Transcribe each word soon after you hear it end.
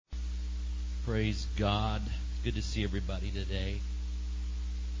Praise God. Good to see everybody today.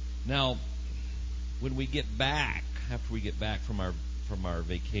 Now, when we get back, after we get back from our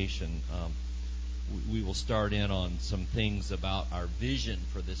vacation, we will start in on some things about our vision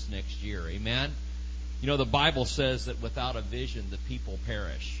for this next year. Amen? You know, the Bible says that without a vision, the people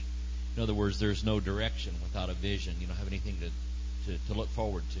perish. In other words, there's no direction without a vision. You don't have anything to look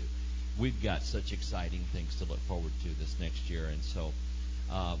forward to. We've got such exciting things to look forward to this next year. And so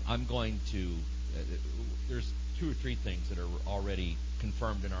I'm going to, there's 2 or 3 things that are already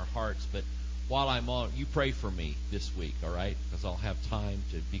confirmed in our hearts. But while I'm on, you pray for me this week, all right? Because I'll have time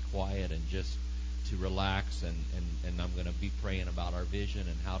to be quiet and just to relax. And I'm going to be praying about our vision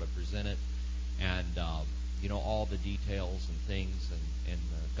and how to present it. And, all the details and things. And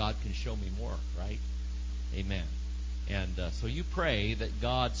God can show me more, right? Amen. And so you pray that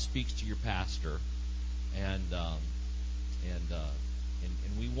God speaks to your pastor, and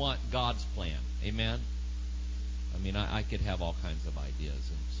we want God's plan. Amen. I mean, I could have all kinds of ideas,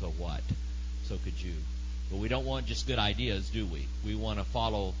 and so what? So could you. But we don't want just good ideas, do we? We want to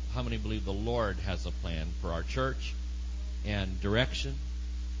follow. How many believe the Lord has a plan for our church and direction?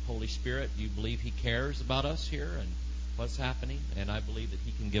 Holy Spirit, do you believe He cares about us here and what's happening? And I believe that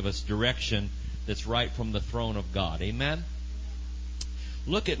He can give us direction that's right from the throne of God. Amen?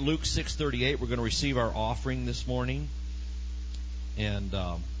 Look at Luke 6:38. We're going to receive our offering this morning. And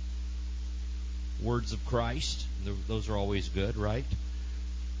words of Christ. Those are always good, right?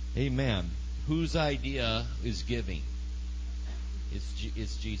 Amen. Whose idea is giving?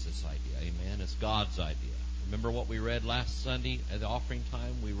 It's Jesus' idea. Amen. It's God's idea. Remember what we read last Sunday at the offering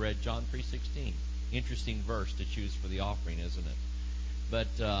time? We read John 3:16. Interesting verse to choose for the offering, isn't it?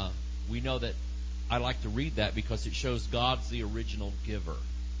 But we know that I like to read that because it shows God's the original giver.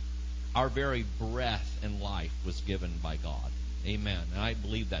 Our very breath and life was given by God. Amen. And I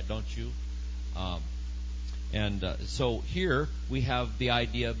believe that, don't you? So here we have the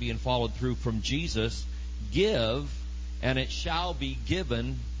idea being followed through from Jesus. Give, and it shall be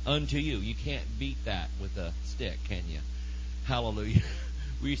given unto you. You can't beat that with a stick, can you? Hallelujah.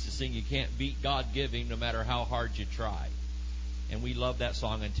 We used to sing, you can't beat God giving no matter how hard you try. And we loved that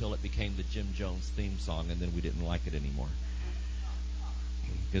song until it became the Jim Jones theme song, and then we didn't like it anymore.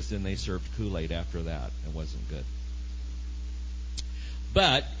 Because then they served Kool-Aid after that. It wasn't good.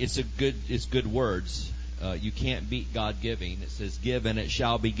 But it's good words. You can't beat God giving. It says, give and it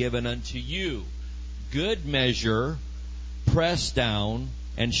shall be given unto you. Good measure, pressed down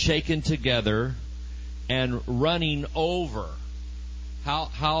and shaken together and running over.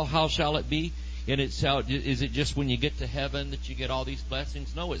 How shall it be? And is it just when you get to heaven that you get all these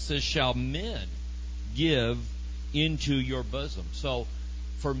blessings? No, it says, shall men give into your bosom. So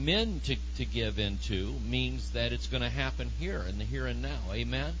for men to give into means that it's going to happen here in the here and now.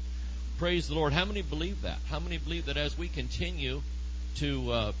 Amen? Praise the Lord. How many believe that? How many believe that as we continue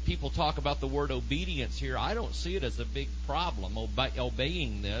to, people talk about the word obedience here, I don't see it as a big problem,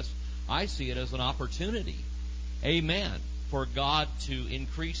 obeying this. I see it as an opportunity. Amen. For God to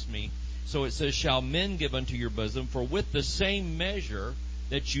increase me. So it says, shall men give unto your bosom, for with the same measure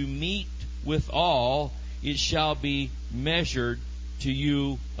that you meet withal, it shall be measured to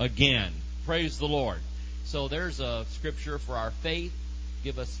you again. Praise the Lord. So there's a scripture for our faith.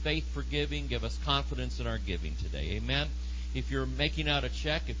 Give us faith for giving. Give us confidence in our giving today. Amen. If you're making out a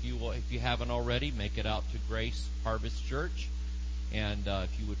check, if you haven't already, make it out to Grace Harvest Church. And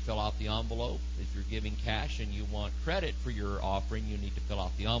if you would fill out the envelope, if you're giving cash and you want credit for your offering, you need to fill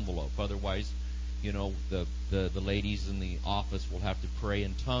out the envelope. Otherwise, the ladies in the office will have to pray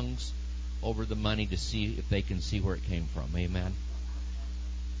in tongues over the money to see if they can see where it came from. Amen.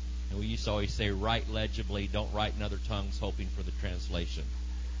 And we used to always say, write legibly, don't write in other tongues, hoping for the translation.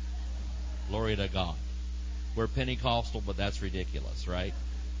 Glory to God. We're Pentecostal, but that's ridiculous, right?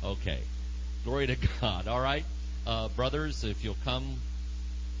 Okay. Glory to God. All right. Brothers, if you'll come,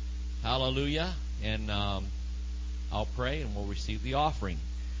 hallelujah, and I'll pray and we'll receive the offering.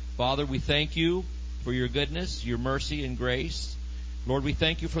 Father, we thank you for your goodness, your mercy, and grace. Lord, we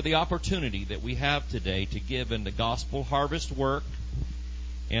thank you for the opportunity that we have today to give in the gospel harvest work.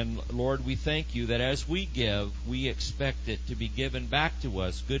 And Lord, we thank you that as we give, we expect it to be given back to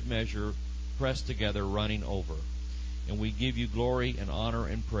us, good measure, pressed together, running over. And we give you glory and honor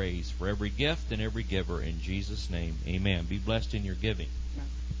and praise for every gift and every giver. In Jesus' name, amen. Be blessed in your giving.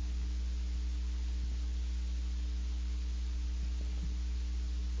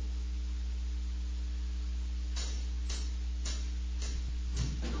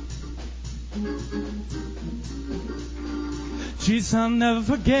 Jesus, I'll never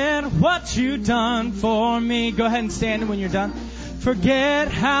forget what you've done for me. Go ahead and stand when you're done. forget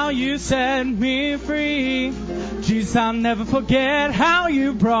how you set me free. Jesus, I'll never forget how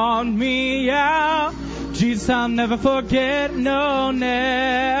you brought me out. Jesus, I'll never forget, no,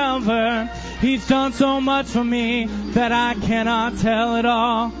 never. He's done so much for me that I cannot tell it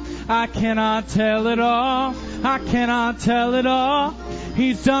all. I cannot tell it all. I cannot tell it all.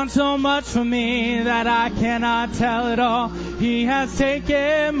 He's done so much for me that I cannot tell it all. He has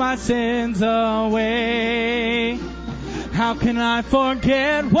taken my sins away. How can I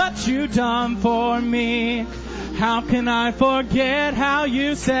forget what you've done for me? How can I forget how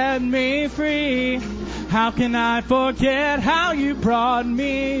you set me free? How can I forget how you brought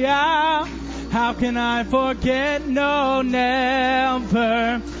me out? How can I forget? No,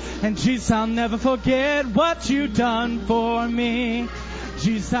 never. And Jesus, I'll never forget what you've done for me.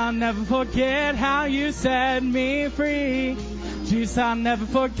 Jesus, I'll never forget how you set me free. Jesus, I'll never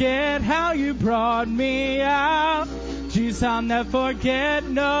forget how you brought me out. Jesus, I'll never forget,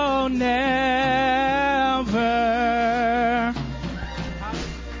 no, never.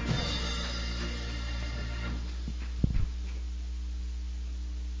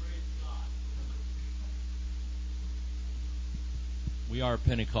 We are a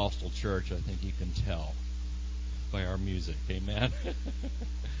Pentecostal church, I think you can tell by our music. Amen.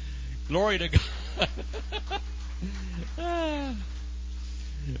 Glory to God.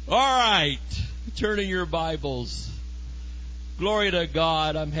 All right. Turn to your Bibles. Glory to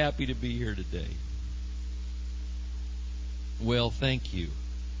God. I'm happy to be here today. Well, thank you.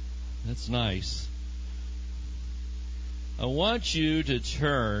 That's nice. I want you to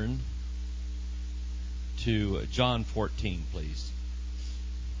turn to John 14, please.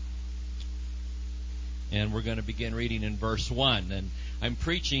 And we're going to begin reading in verse 1. And I'm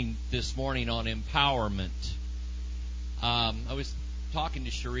preaching this morning on empowerment. I was talking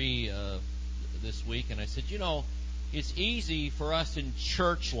to Cherie this week, and I said, you know, it's easy for us in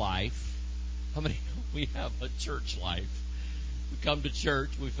church life. How many know we have a church life? We come to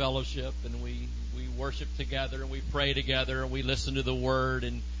church, we fellowship, and we worship together, and we pray together, and we listen to the Word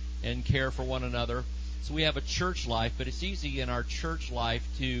and care for one another. So we have a church life, but it's easy in our church life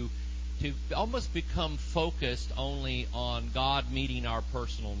to almost become focused only on God meeting our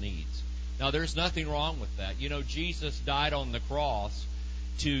personal needs. Now, there's nothing wrong with that. You know, Jesus died on the cross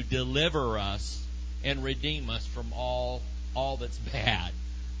to deliver us and redeem us from all that's bad.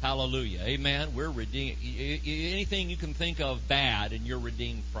 Hallelujah. Amen. We're redeemed. Anything you can think of bad, and you're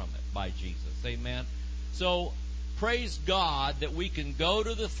redeemed from it by Jesus. Amen. So, praise God that we can go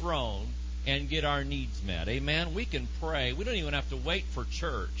to the throne and get our needs met. Amen. We can pray. We don't even have to wait for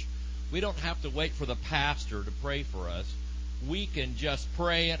church. We don't have to wait for the pastor to pray for us. We can just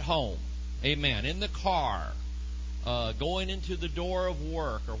pray at home. Amen. In the car, going into the door of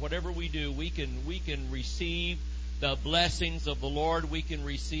work, or whatever we do, we can receive the blessings of the Lord. We can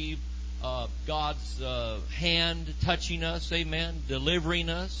receive God's hand touching us. Amen. Delivering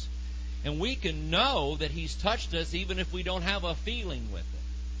us. And we can know that He's touched us even if we don't have a feeling with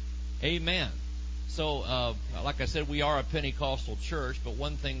it. Amen. So, like I said, we are a Pentecostal church, but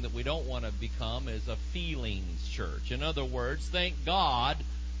one thing that we don't want to become is a feelings church. In other words, thank God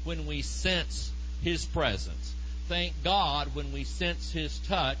when we sense His presence. Thank God when we sense His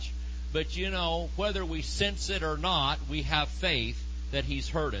touch. But, you know, whether we sense it or not, we have faith that He's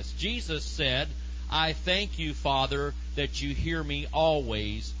heard us. Jesus said, I thank you, Father, that you hear me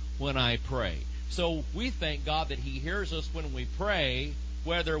always when I pray. So we thank God that He hears us when we pray,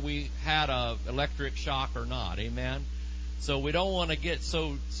 whether we had a electric shock or not. Amen. So we don't want to get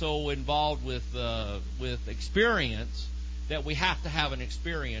so involved with experience that we have to have an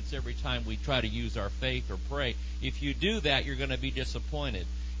experience every time we try to use our faith or pray. If you do that, you're going to be disappointed.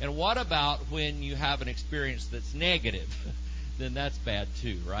 And what about when you have an experience that's negative? Then that's bad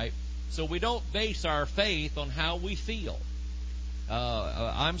too, right? So we don't base our faith on how we feel.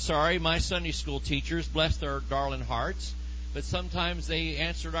 I'm sorry, my Sunday school teachers, bless their darling hearts, but sometimes they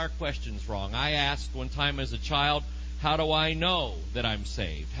answered our questions wrong. I asked one time as a child, how do I know that I'm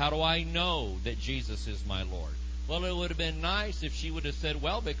saved? How do I know that Jesus is my Lord? Well, it would have been nice if she would have said,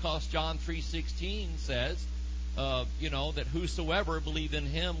 well, because John 3:16 says, that whosoever believed in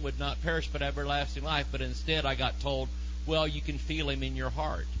Him would not perish but have everlasting life. But instead I got told, well, you can feel Him in your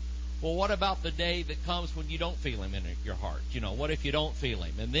heart. Well, what about the day that comes when you don't feel Him in your heart? What if you don't feel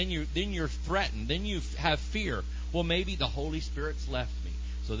Him? And then you're threatened. Then you have fear. Well, maybe the Holy Spirit's left me.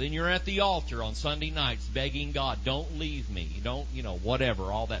 So then you're at the altar on Sunday nights begging God, don't leave me. Don't, whatever,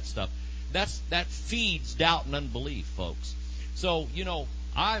 all that stuff. That feeds doubt and unbelief, folks. So,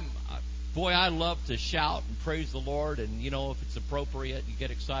 I love to shout and praise the Lord. And, if it's appropriate, you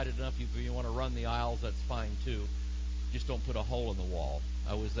get excited enough, if you want to run the aisles, that's fine too. Just don't put a hole in the wall.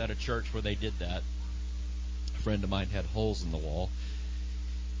 I was at a church where they did that. A friend of mine had holes in the wall.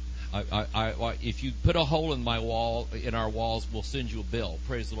 If you put a hole in our walls, we'll send you a bill.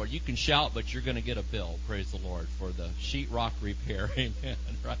 Praise the Lord. You can shout, but you're going to get a bill. Praise the Lord for the sheetrock repair. Amen.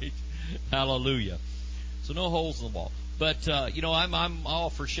 Right? Hallelujah. So no holes in the wall. But I'm all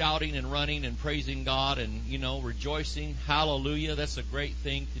for shouting and running and praising God and rejoicing. Hallelujah. That's a great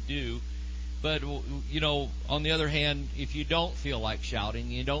thing to do. But on the other hand, if you don't feel like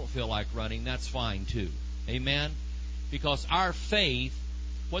shouting, you don't feel like running, that's fine too. Amen. Because our faith,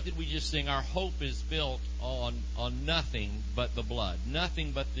 what did we just sing? Our hope is built on nothing but the blood,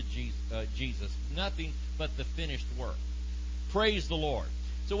 nothing but the Jesus, nothing but the finished work. Praise the Lord.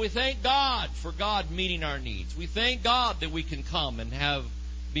 So we thank God for God meeting our needs. We thank God that we can come and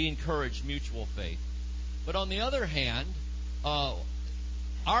be encouraged, mutual faith. But on the other hand,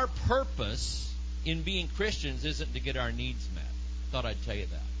 our purpose in being Christians isn't to get our needs met. Thought I'd tell you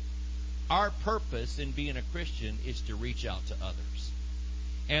that. Our purpose in being a Christian is to reach out to others.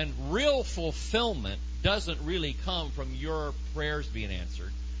 And real fulfillment doesn't really come from your prayers being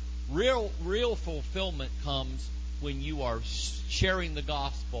answered. Real fulfillment comes when you are sharing the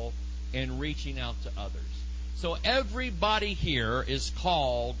gospel and reaching out to others. So everybody here is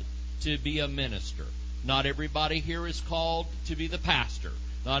called to be a minister. Not everybody here is called to be the pastor.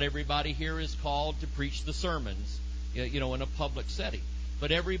 Not everybody here is called to preach the sermons, in a public setting.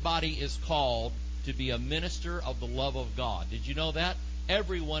 But everybody is called to be a minister of the love of God. Did you know that?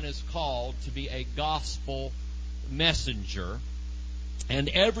 Everyone is called to be a gospel messenger, and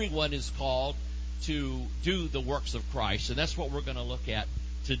everyone is called to do the works of Christ. And that's what we're going to look at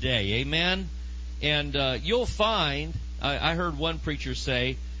today. Amen? And you'll find, I heard one preacher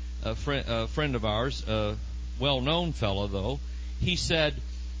say, a friend of ours, a well-known fellow though, he said,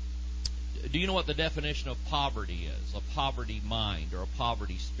 do you know what the definition of poverty is? A poverty mind or a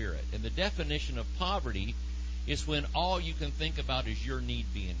poverty spirit. And the definition of poverty is when all you can think about is your need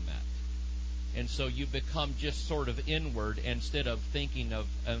being met. And so you become just sort of inward instead of thinking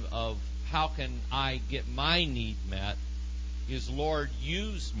of how can I get my need met, is Lord,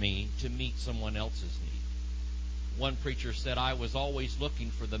 use me to meet someone else's need. One preacher said, I was always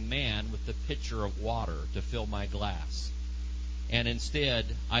looking for the man with the pitcher of water to fill my glass. And instead,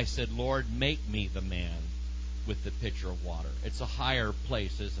 I said, Lord, make me the man with the pitcher of water. It's a higher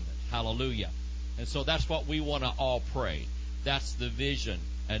place, isn't it? Hallelujah. And so that's what we want to all pray. That's the vision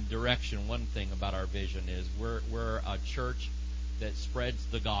and direction. One thing about our vision is we're a church that spreads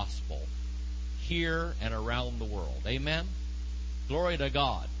the gospel here and around the world. Amen? Glory to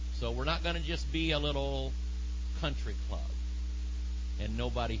God. So we're not going to just be a little country club. And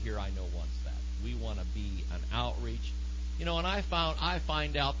nobody here I know wants that. We want to be an outreach. And I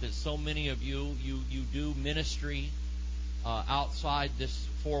find out that so many of you do ministry outside this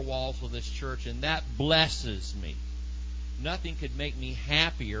four walls of this church, and that blesses me. Nothing could make me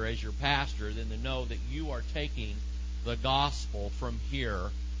happier as your pastor than to know that you are taking the gospel from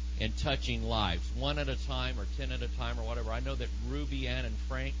here and touching lives, one at a time or 10 at a time or whatever. I know that Ruby Ann and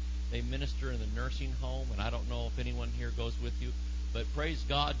Frank, they minister in the nursing home, and I don't know if anyone here goes with you, but praise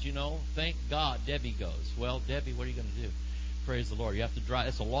God, thank God Debbie goes. Well, Debbie, what are you going to do? Praise the Lord. You have to drive.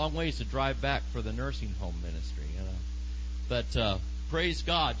 It's a long ways to drive back for the nursing home ministry, But praise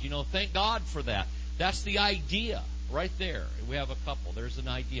God. Thank God for that. That's the idea right there. We have a couple. There's an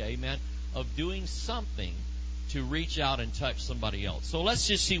idea, amen, of doing something to reach out and touch somebody else. So let's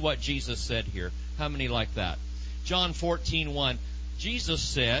just see what Jesus said here. How many like that? John 14:1. Jesus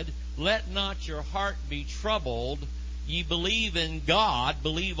said, let not your heart be troubled. Ye believe in God,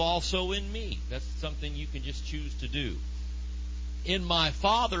 believe also in me. That's something you can just choose to do. In my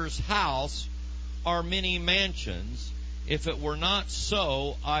Father's house are many mansions. If it were not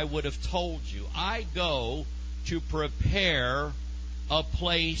so, I would have told you. I go to prepare a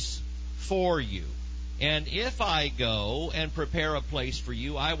place for you. And if I go and prepare a place for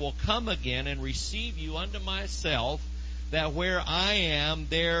you, I will come again and receive you unto myself, that where I am,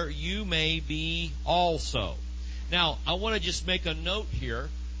 there you may be also. Now, I want to just make a note here.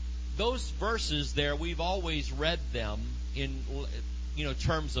 Those verses there, we've always read them in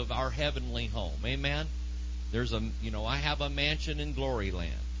terms of our heavenly home. Amen? There's I have a mansion in Glory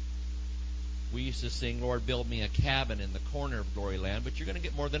Land. We used to sing, Lord, build me a cabin in the corner of Glory Land, but you're going to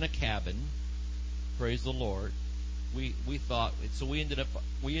get more than a cabin. Praise the Lord. We thought, so we ended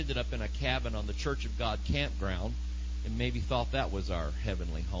up in a cabin on the Church of God campground, and maybe thought that was our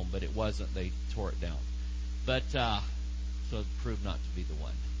heavenly home, but it wasn't. They tore it down. But so it proved not to be the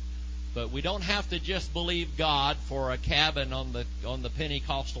one. But we don't have to just believe God for a cabin on the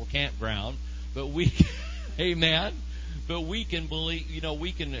Pentecostal campground, but we, amen. But we can believe,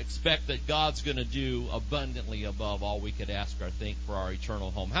 we can expect that God's going to do abundantly above all we could ask or think for our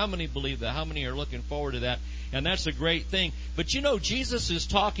eternal home. How many believe that? How many are looking forward to that? And that's a great thing. But Jesus is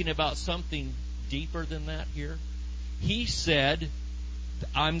talking about something deeper than that here. He said,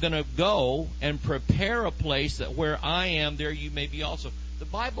 I'm going to go and prepare a place that where I am, there you may be also. The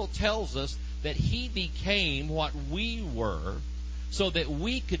Bible tells us that He became what we were so that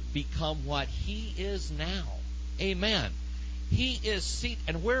we could become what He is now. Amen. He is seated.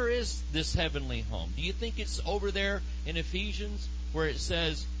 And where is this heavenly home? Do you think it's over there in Ephesians where it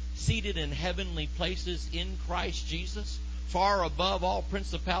says, seated in heavenly places in Christ Jesus, far above all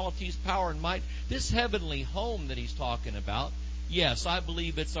principalities, power, and might? This heavenly home that he's talking about, yes, I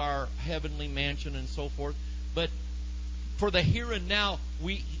believe it's our heavenly mansion and so forth. But for the here and now,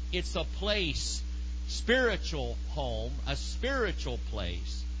 it's a place, spiritual home, a spiritual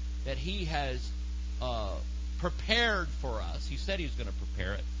place that He has prepared for us. He said He was going to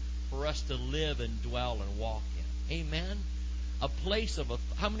prepare it for us to live and dwell and walk in. Amen? A place of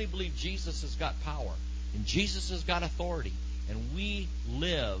how many believe Jesus has got power and Jesus has got authority, and we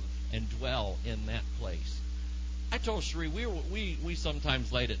live and dwell in that place? I told Cherie, we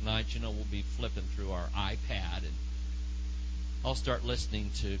sometimes late at night, we'll be flipping through our iPad, and I'll start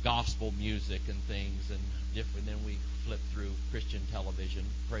listening to gospel music and things, and then we flip through Christian television.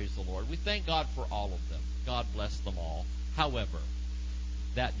 Praise the Lord. We thank God for all of them. God bless them all. However,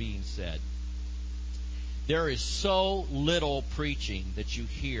 that being said, there is so little preaching that you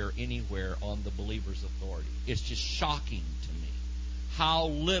hear anywhere on the believer's authority. It's just shocking to me how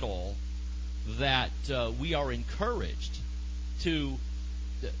little that we are encouraged to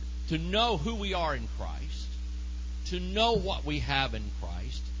know who we are in Christ, to know what we have in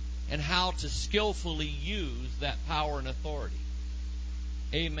Christ, and how to skillfully use that power and authority.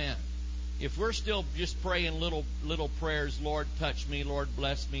 Amen. If we're still just praying little prayers, Lord, touch me, Lord,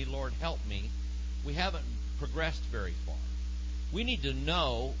 bless me, Lord, help me, we haven't progressed very far. We need to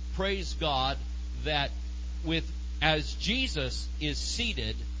know, praise God, that as Jesus is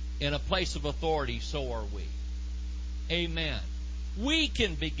seated in a place of authority, so are we. Amen. We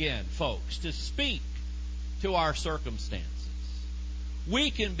can begin, folks, to speak to our circumstances.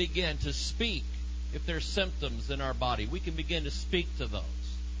 We can begin to speak if there's symptoms in our body. We can begin to speak to those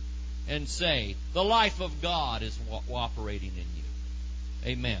and say, the life of God is operating in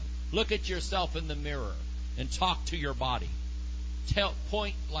you. Amen. Look at yourself in the mirror and talk to your body.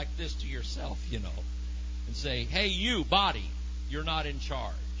 Point like this to yourself, and say, hey, you, body, you're not in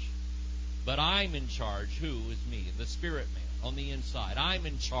charge. But I'm in charge. Who is me? The spirit man on the inside. I'm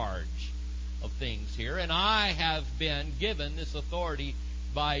in charge of things here, and I have been given this authority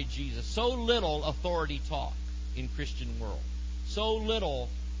by Jesus. So little authority talk in Christian world. So little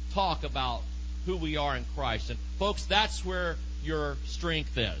talk about who we are in Christ. And folks, that's where your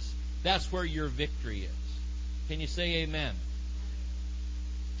strength is. That's where your victory is. Can you say amen?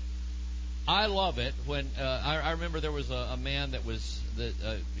 I love it when I remember there was a man that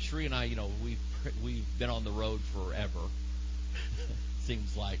Cherie and I, we've been on the road forever.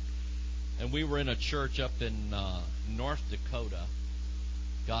 Seems like. And we were in a church up in North Dakota.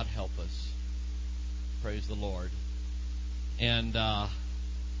 God help us. Praise the Lord. And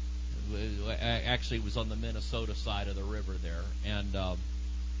actually it was on the Minnesota side of the river there. And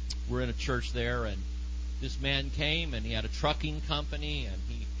we're in a church there, and this man came, and he had a trucking company, and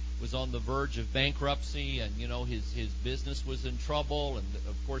he was on the verge of bankruptcy, and his business was in trouble, and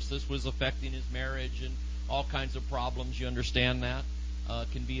of course this was affecting his marriage and all kinds of problems. You understand that?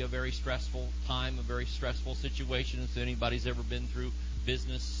 Can be a very stressful time, a very stressful situation. If anybody's ever been through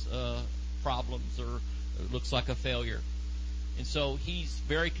business problems or it looks like a failure. And so he's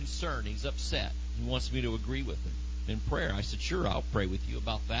very concerned. He's upset. He wants me to agree with him in prayer. I said, sure, I'll pray with you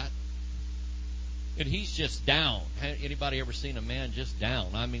about that. And he's just down. Anybody ever seen a man just down?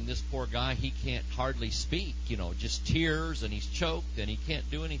 I mean, this poor guy, he can't hardly speak, just tears, and he's choked, and he can't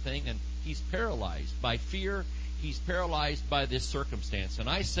do anything, and he's paralyzed by fear. He's paralyzed by this circumstance. And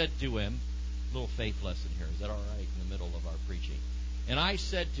I said to him, a little faith lesson here. Is that all right in the middle of our preaching? And I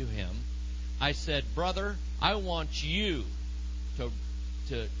said to him, brother, I want you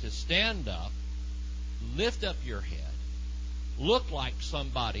to stand up, lift up your head, look like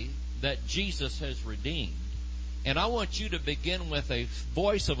somebody that Jesus has redeemed, and I want you to begin with a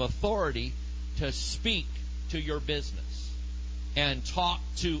voice of authority to speak to your business and talk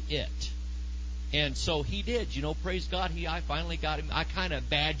to it. And so he did. Praise God. I finally got him. I kind of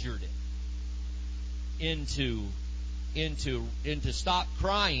badgered him into stop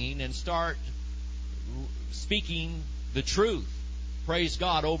crying and start speaking the truth. Praise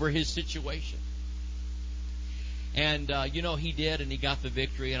God, over his situation. And, he did, and he got the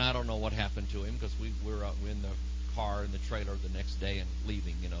victory, and I don't know what happened to him because we were in the car in the trailer the next day and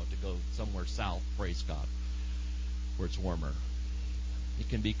leaving, to go somewhere south, praise God, where it's warmer. It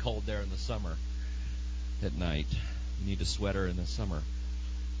can be cold there in the summer at night. You need a sweater in the summer.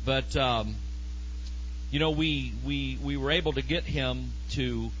 But, we were able to get him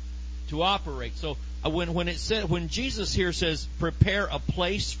to operate. So when Jesus here says, prepare a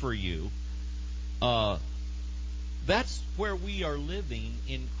place for you, that's where we are living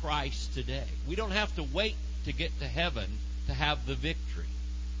in Christ today. We don't have to wait to get to heaven to have the victory.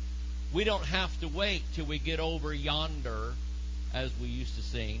 We don't have to wait till we get over yonder, as we used to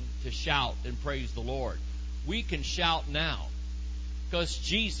sing, to shout and praise the Lord. We can shout now because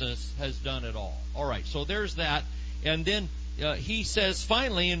Jesus has done it all. All right, so there's that. And then he says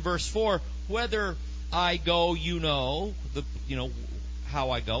finally in verse 4, whether I go, how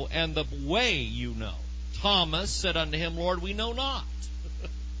I go, and the way you know. Thomas said unto him, Lord, we know not.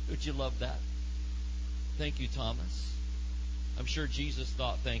 Don't you love that? Thank you, Thomas. I'm sure Jesus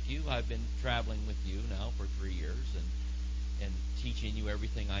thought, thank you. I've been traveling with you now for 3 years and teaching you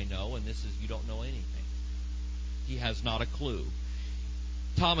everything I know, and you don't know anything. He has not a clue.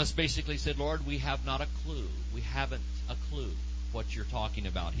 Thomas basically said, Lord, we have not a clue. We haven't a clue what you're talking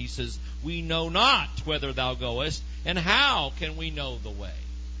about. He says, we know not whither thou goest, and how can we know the way?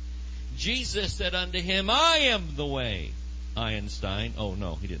 Jesus said unto him, I am the way, Einstein. Oh,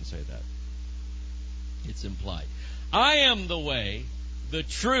 no, he didn't say that. It's implied. I am the way, the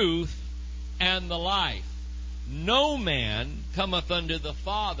truth, and the life. No man cometh unto the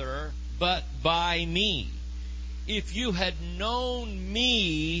Father but by me. If you had known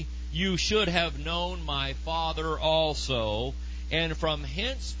me, you should have known my Father also. And from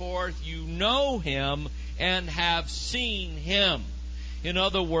henceforth you know him and have seen him. In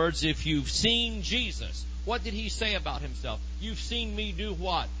other words, if you've seen Jesus, what did he say about himself? You've seen me do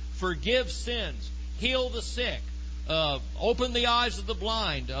what? Forgive sins, heal the sick, open the eyes of the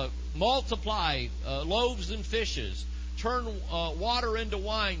blind, multiply loaves and fishes, turn water into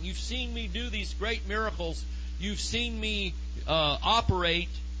wine. You've seen me do these great miracles. You've seen me operate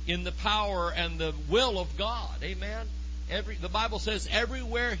in the power and the will of God. Amen? The Bible says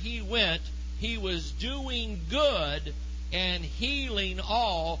everywhere he went, he was doing good and healing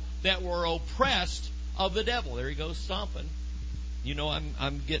all that were oppressed of the devil. There he goes stomping.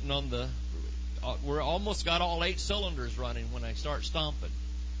 I'm getting on we're almost got all 8 cylinders running when I start stomping.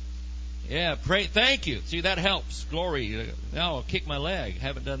 Yeah, pray. Thank you. See, that helps. Glory. Now I'll kick my leg.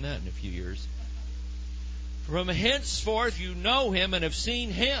 Haven't done that in a few years. From henceforth you know him and have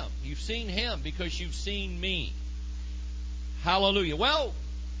seen him. You've seen him because you've seen me. Hallelujah. Well,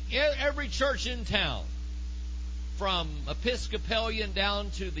 every church in town, from Episcopalian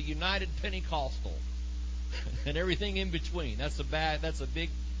down to the United Pentecostal and everything in between. That's a big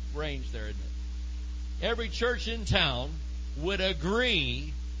range there, isn't it? Every church in town would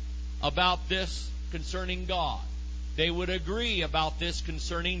agree about this concerning God. They would agree about this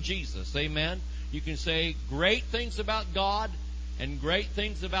concerning Jesus. Amen? You can say great things about God and great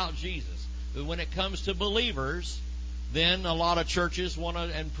things about Jesus. But when it comes to believers, then a lot of churches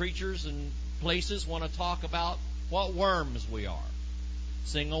and preachers and places want to talk about what worms we are.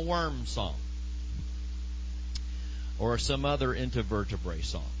 Sing a worm song. Or some other intervertebrate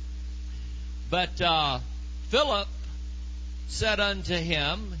song. But Philip said unto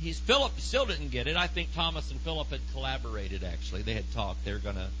him, Philip still didn't get it. I think Thomas and Philip had collaborated, actually. They had talked. They're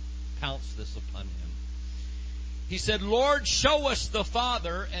going to pounce this upon him. He said, Lord, show us the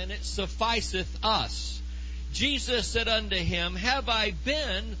Father, and it sufficeth us. Jesus said unto him, have I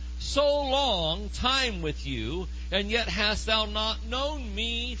been so long time with you, and yet hast thou not known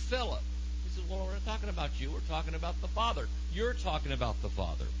me, Philip? He said, well, we're not talking about you. We're talking about the Father. You're talking about the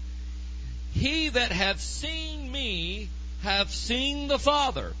Father. He that hath seen me hath seen the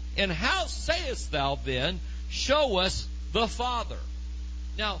Father. And how sayest thou then, show us the Father?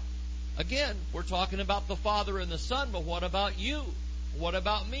 Now, again, we're talking about the Father and the Son, but what about you? What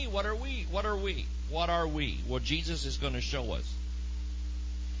about me? What are we? What are we? What are we? Well, Jesus is going to show us.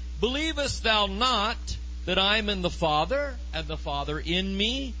 Believest thou not that I am in the Father, and the Father in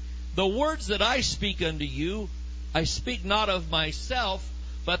me? The words that I speak unto you, I speak not of myself,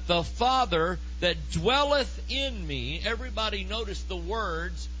 but the Father that dwelleth in me. Everybody notice the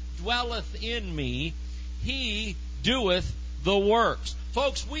words, dwelleth in me. He doeth the works.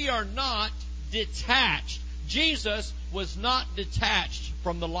 Folks, we are not detached. Jesus was not detached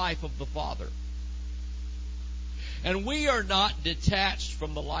from the life of the Father. And we are not detached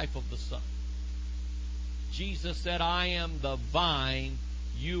from the life of the Son. Jesus said, I am the vine,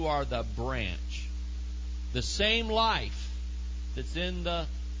 you are the branch. The same life that's in the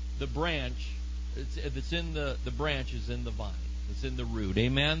branch, that's in the branch is in the vine. It's in the root.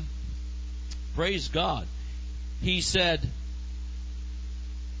 Amen? Praise God. He said,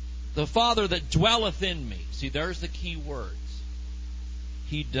 the Father that dwelleth in me. See, there's the key words.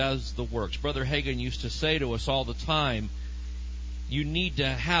 He does the works. Brother Hagin used to say to us all the time, you need to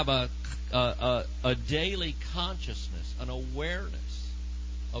have a daily consciousness, an awareness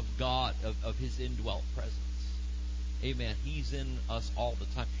of God, of His indwelt presence. Amen. He's in us all the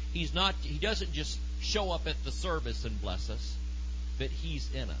time. He doesn't just show up at the service and bless us, but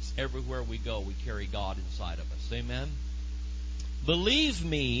He's in us. Everywhere we go, we carry God inside of us. Amen. Believe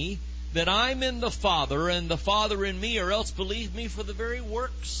me that I'm in the Father, and the Father in me, or else believe me for the very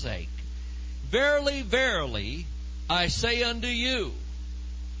work's sake. Verily, verily, I say unto you.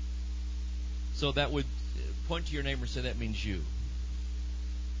 So that would point to your neighbor and say, that means you.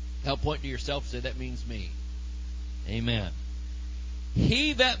 Now point to yourself and say, that means me. Amen.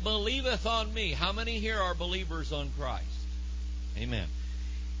 He that believeth on me. How many here are believers on Christ? Amen.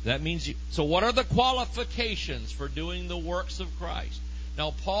 That means you. So what are the qualifications for doing the works of Christ?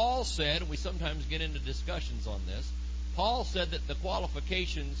 Now Paul said, and we sometimes get into discussions on this, Paul said that the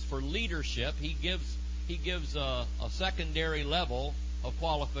qualifications for leadership, he gives a secondary level of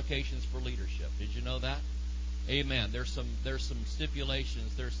qualifications for leadership. Did you know that? Amen. There's some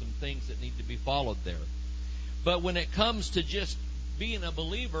stipulations, there's some things that need to be followed there. But when it comes to just being a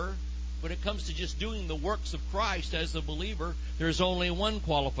believer, when it comes to just doing the works of Christ as a believer, there's only one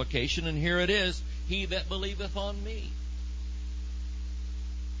qualification, and here it is, he that believeth on me.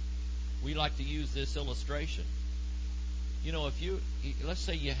 We like to use this illustration. You know, let's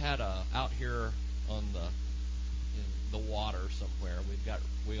say you had out here on the water somewhere.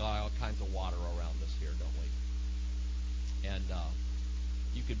 We got all kinds of water around us here, don't we? And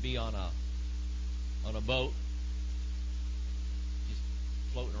you could be on a boat, just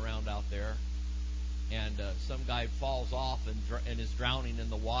floating around out there, and some guy falls off and is drowning in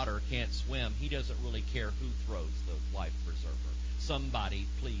the water, can't swim. He doesn't really care who throws the life preserver. Somebody,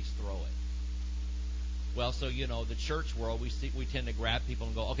 please throw it. Well, so, the church world, we tend to grab people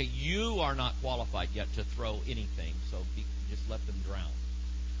and go, okay, you are not qualified yet to throw anything, so just let them drown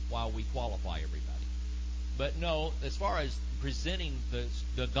while we qualify everybody. But no, as far as presenting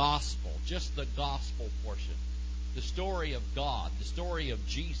the gospel, just the gospel portion, the story of God, the story of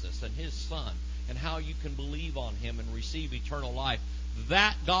Jesus and His Son, and how you can believe on Him and receive eternal life,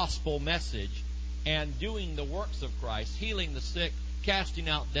 that gospel message, and doing the works of Christ, healing the sick, casting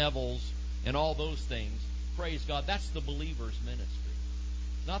out devils, and all those things, praise God, that's the believer's ministry.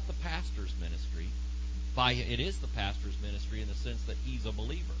 Not the pastor's ministry. It is the pastor's ministry in the sense that he's a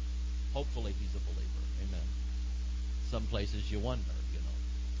believer. Hopefully he's a believer. Amen. Some places you wonder,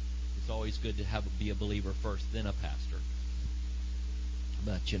 It's always good to be a believer first, then a pastor.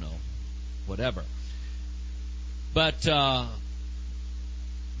 But, whatever. But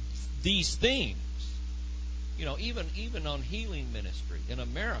these things, even on healing ministry in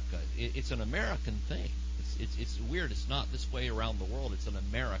America, it's an American thing. It's weird. It's not this way around the world. It's an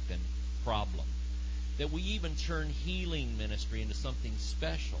American problem. That we even turn healing ministry into something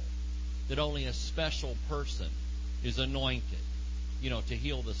special. That only a special person is anointed, to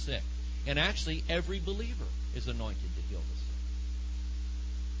heal the sick. And actually, every believer is anointed to heal the sick.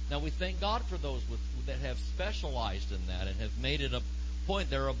 Now, we thank God for those that have specialized in that and have made it a point.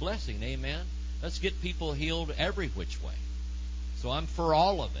 They're a blessing. Amen? Let's get people healed every which way. So I'm for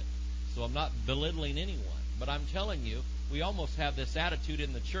all of it. So I'm not belittling anyone. But I'm telling you, we almost have this attitude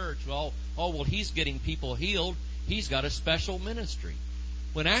in the church, well, he's getting people healed. He's got a special ministry.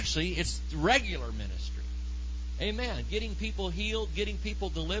 When actually, it's regular ministry. Amen. Getting people healed, getting people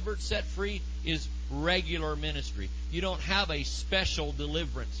delivered, set free is regular ministry. You don't have a special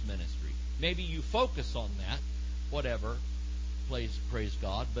deliverance ministry. Maybe you focus on that, whatever. Praise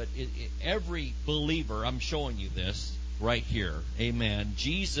God. But every believer, I'm showing you this right here. Amen.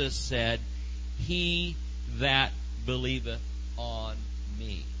 Jesus said, he that believeth on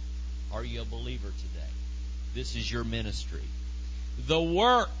me. Are you a believer today? This is your ministry. The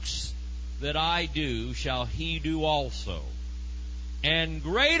works that I do shall he do also. And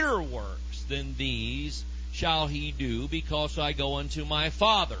greater works than these shall he do, because I go unto my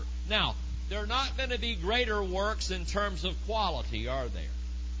Father. Now, they're not going to be greater works in terms of quality, are there?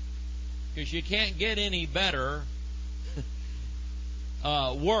 Because you can't get any better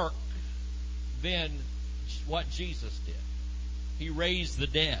work than what Jesus did. He raised the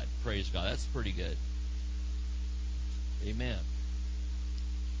dead. Praise God. That's pretty good. Amen.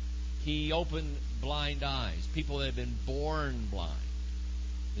 He opened blind eyes. People that had been born blind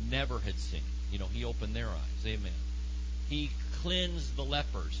and never had seen. He opened their eyes. Amen. He cleansed the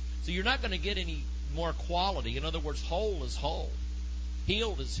lepers. So you're not going to get any more quality. In other words, whole is whole.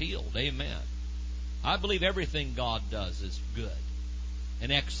 Healed is healed. Amen. I believe everything God does is good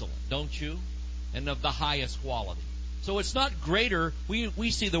and excellent, don't you? And of the highest quality. So it's not greater.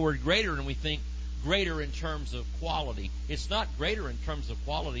 We see the word greater and we think greater in terms of quality. It's not greater in terms of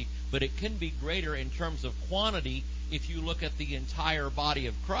quality, but it can be greater in terms of quantity if you look at the entire body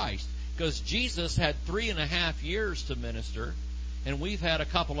of Christ. Because Jesus had 3.5 years to minister, and we've had a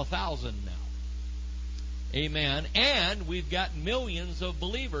couple of thousand now. Amen. And we've got millions of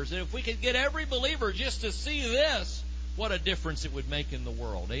believers. And if we could get every believer just to see this, what a difference it would make in the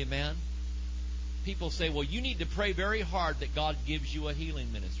world. Amen. People say, well, you need to pray very hard that God gives you a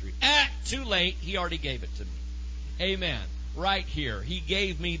healing ministry. Too late. He already gave it to me. Amen. Right here. He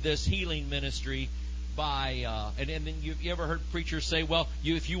gave me this healing ministry by, and then you ever heard preachers say, well,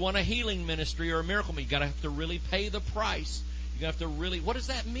 if you want a healing ministry or a miracle ministry, you're going to have to really pay the price. You're going to have to really, what does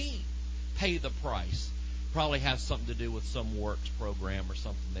that mean? Pay the price. Probably has something to do with some works program or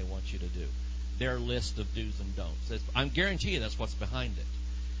something they want you to do. Their list of do's and don'ts. I guarantee you that's what's behind it.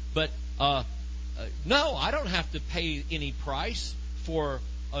 But no, I don't have to pay any price for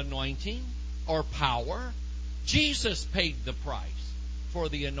anointing or power. Jesus paid the price for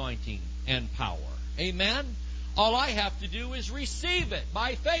the anointing and power. Amen? All I have to do is receive it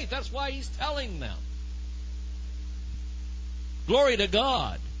by faith. That's why He's telling them. Glory to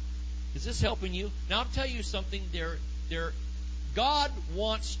God. Is this helping you? Now, I'll tell you something. God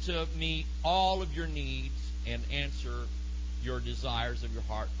wants to meet all of your needs and answer your desires of your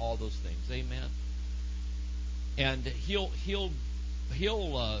heart, all those things. Amen? And He'll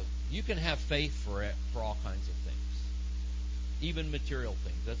you can have faith for all kinds of things. Even material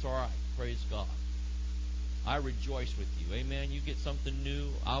things. That's all right. Praise God. I rejoice with you. Amen? You get something new,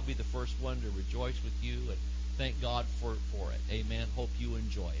 I'll be the first one to rejoice with you and thank God for it. Amen? Hope you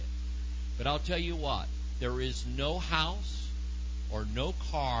enjoy it. But I'll tell you what, there is no house or no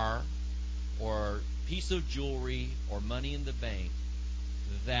car or piece of jewelry or money in the bank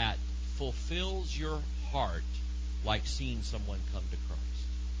that fulfills your heart like seeing someone come to Christ.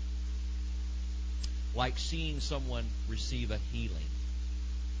 Like seeing someone receive a healing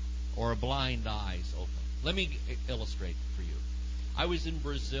or a blind eyes open. Let me illustrate for you. I was in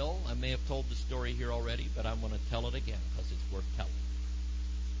Brazil. I may have told the story here already, but I'm going to tell it again because it's worth telling.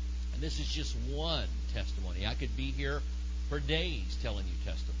 And this is just one testimony. I could be here for days telling you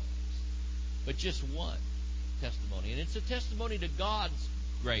testimonies. But just one testimony. And it's a testimony to God's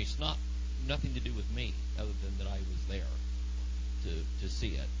grace, nothing to do with me, other than that I was there to see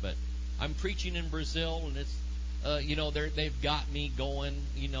it. But I'm preaching in Brazil, and it's they've got me going.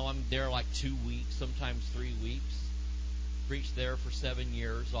 I'm there like 2 weeks, sometimes 3 weeks. Preached there for 7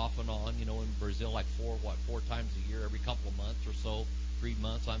 years, off and on. In Brazil, like four times a year, every couple of months or so. 3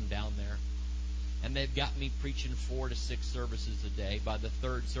 months I'm down there. And they've got me preaching 4 to 6 services a day. By the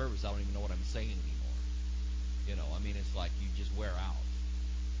third service, I don't even know what I'm saying anymore. It's like you just wear out.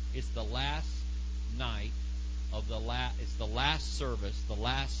 It's the last night of it's the last service, the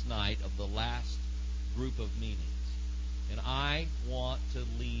last night of the last group of meetings. And I want to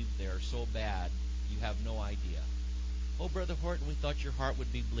leave there so bad, you have no idea. Oh, Brother Horton, we thought your heart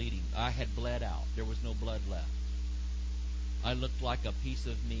would be bleeding. I had bled out. There was no blood left. I looked like a piece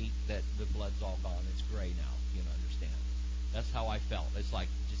of meat that the blood's all gone. It's gray now, you understand. That's how I felt. It's like,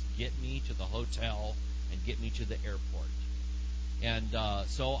 just get me to the hotel and get me to the airport. And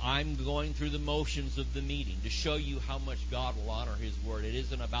so I'm going through the motions of the meeting to show you how much God will honor His word. It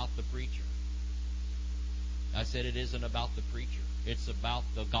isn't about the preacher. I said it isn't about the preacher. It's about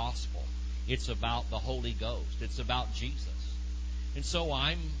the gospel. It's about the Holy Ghost. It's about Jesus. And so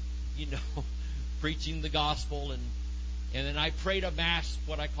I'm, preaching the gospel, and then I prayed a mass,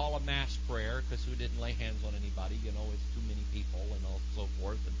 what I call a mass prayer, because we didn't lay hands on anybody. It's too many people and so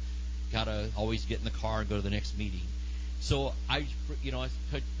forth, and got to always get in the car and go to the next meeting. So I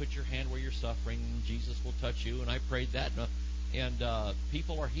put your hand where you're suffering, and Jesus will touch you, and I prayed that, and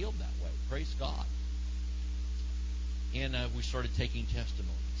people are healed that way. Praise God. And we started taking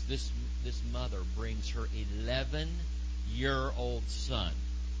testimonies. This mother brings her 11-year-old son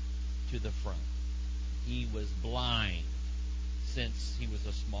to the front. He was blind since he was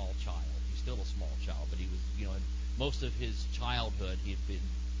a small child. He's still a small child, but he was, most of his childhood he had been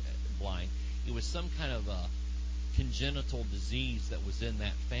blind. It was some kind of a congenital disease that was in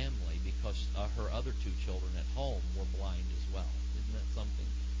that family because her other 2 children at home were blind as well. Isn't that something?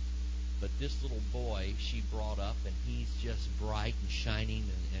 But this little boy she brought up, and he's just bright and shining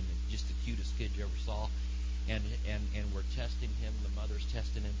and just the cutest kid you ever saw. And we're testing him. The mother's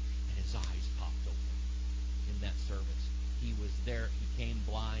testing him. And his eyes popped open in that service. He was there. He came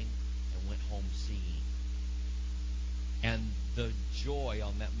blind and went home seeing. And the joy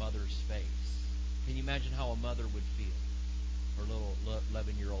on that mother's face. Can you imagine how a mother would feel? Her little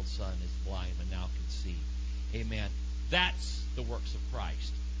 11-year-old son is blind and now can see. Amen. That's the works of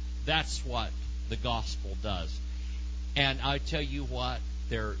Christ. That's what the gospel does. And I tell you what,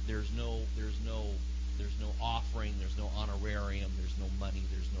 there's no offering, there's no honorarium, there's no money,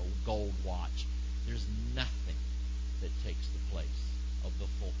 there's no gold watch. There's nothing that takes the place of the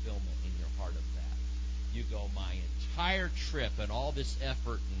fulfillment in your heart of that. You go, my entire trip and all this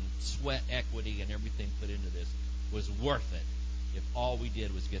effort and sweat equity and everything put into this was worth it if all we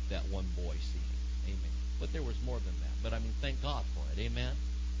did was get that one boy seeing. Amen. But there was more than that. But I mean, thank God for it. Amen.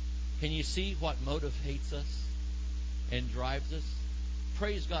 Can you see what motivates us and drives us?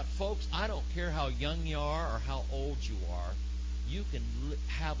 Praise God. Folks, I don't care how young you are or how old you are. You can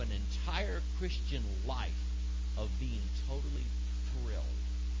have an entire Christian life of being totally thrilled.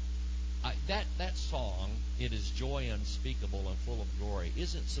 That song, "It is joy unspeakable and full of glory,"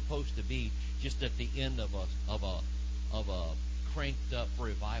 isn't supposed to be just at the end of a cranked up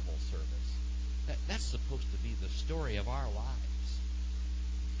revival service. That's supposed to be the story of our lives.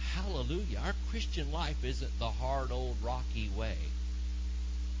 Hallelujah! Our Christian life isn't the hard old rocky way.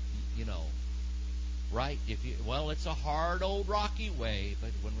 You know, right? It's a hard old rocky way,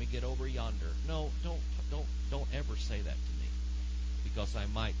 but when we get over yonder, no, don't ever say that to me, because I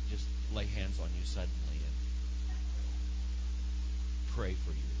might just lay hands on you suddenly and pray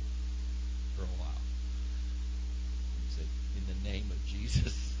for you for a while. And say, in the name of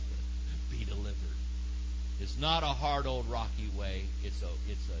Jesus, be delivered. It's not a hard old rocky way. It's a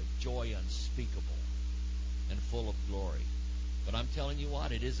joy unspeakable and full of glory. But I'm telling you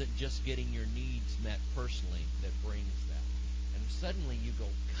what, it isn't just getting your needs met personally that brings that. And suddenly you go,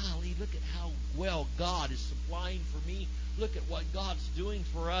 golly, look at how well God is supplying for me. Look at what God's doing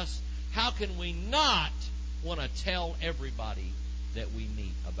for us. How can we not want to tell everybody that we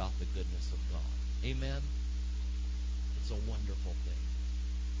meet about the goodness of God? Amen? It's a wonderful thing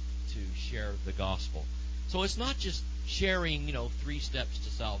to share the gospel. So it's not just sharing, 3 steps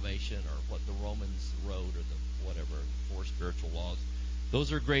to salvation or what the Romans wrote or the whatever, 4 spiritual laws.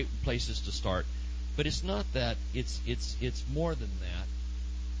 Those are great places to start. But it's not that. It's more than that.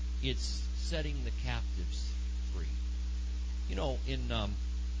 It's setting the captives free.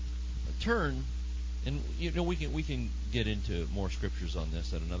 Turn, and we can get into more scriptures on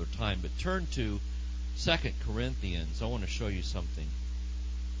this at another time, but turn to 2 Corinthians. I want to show you something.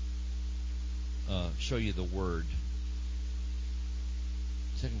 Show you the word.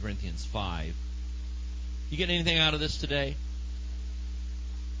 2 Corinthians 5. You get anything out of this today?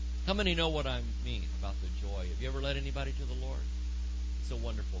 How many know what I mean about the joy? Have you ever led anybody to the Lord? It's a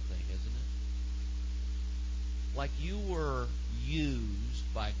wonderful thing, isn't it? Like you were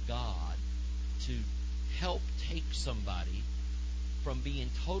used by God to help take somebody from being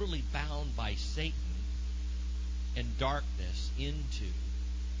totally bound by Satan and darkness into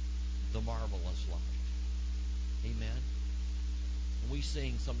the marvelous light. Amen. And we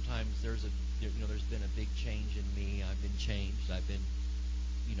sing sometimes there's been a big change in me. I've been changed. I've been,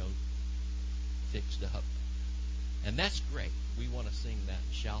 fixed up. And that's great. We want to sing that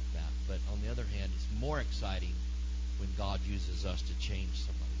and shout that. But on the other hand, it's more exciting when God uses us to change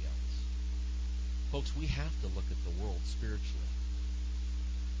somebody else. Folks, we have to look at the world spiritually.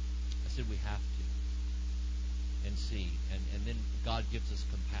 I said we have to. And see. And then God gives us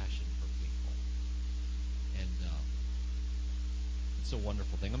compassion for people. And it's a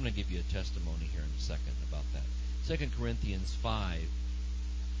wonderful thing. I'm going to give you a testimony here in a second about that. 2 Corinthians 5.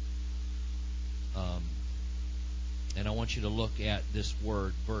 And I want you to look at this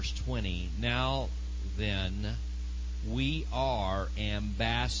word, verse 20. Now then, we are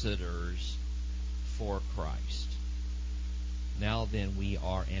ambassadors for Christ. Now then, we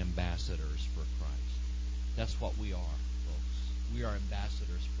are ambassadors for Christ. That's what we are, folks. We are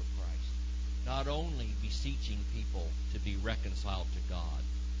ambassadors for Christ. Not only beseeching people to be reconciled to God,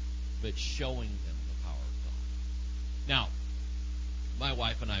 but showing them the power of God. Now, my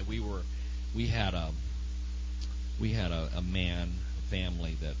wife and I, we had a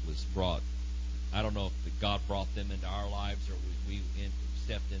family that was brought. I don't know if God brought them into our lives or we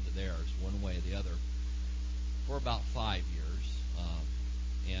stepped into theirs, one way or the other, for about 5 years.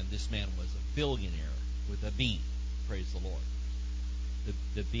 And this man was a billionaire with a B. Praise the Lord.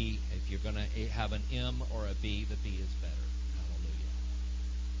 The B, if you're going to have an M or a B, the B is better. Hallelujah.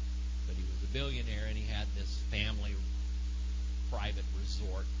 But he was a billionaire, and he had this family private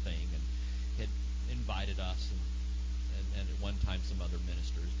resort thing, and had invited us, and and at one time some other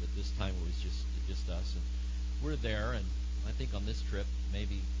ministers, but this time it was just us. And we're there, and I think on this trip,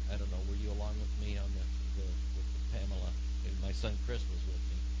 maybe, I don't know, were you along with me on with Pamela? Maybe my son Chris was with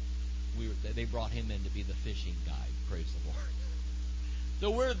me. They brought him in to be the fishing guide. Praise the Lord.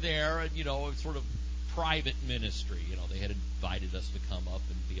 So we're there, and it's sort of private ministry. They had invited us to come up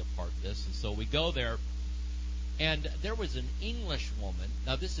and be a part of this, and so we go there. And there was an English woman.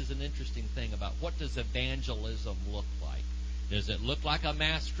 Now, this is an interesting thing about what does evangelism look like. Does it look like a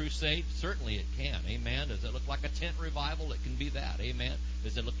mass crusade? Certainly it can. Amen. Does it look like a tent revival? It can be that. Amen.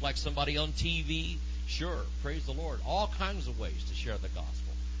 Does it look like somebody on TV? Sure. Praise the Lord. All kinds of ways to share the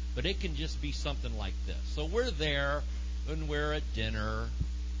gospel. But it can just be something like this. So we're there, and we're at dinner.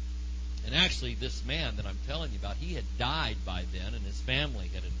 And actually, this man that I'm telling you about, he had died by then, and his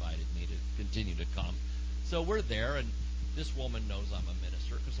family had invited me to continue to come. So we're there, and this woman knows I'm a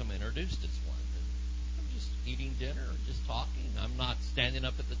minister because I'm introduced as one. And I'm just eating dinner and just talking. I'm not standing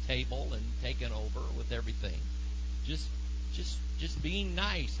up at the table and taking over with everything. Just being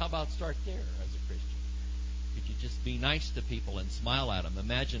nice. How about start there as a Christian? Could you just be nice to people and smile at them?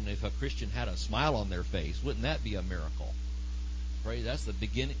 Imagine if a Christian had a smile on their face. Wouldn't that be a miracle? Pray, that's the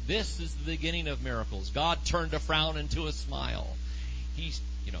beginning. This is the beginning of miracles. God turned a frown into a smile. He's,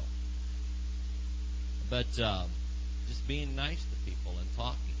 But just being nice to people and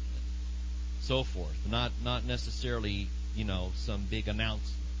talking and so forth. Not necessarily, some big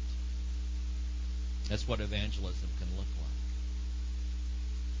announcement. That's what evangelism can look like.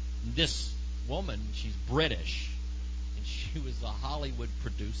 This woman, she's British, and she was a Hollywood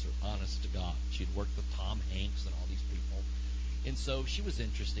producer, honest to God. She'd worked with Tom Hanks and all these people. And so she was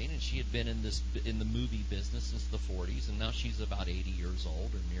interesting, and she had been in the movie business since the 40s, and now she's about 80 years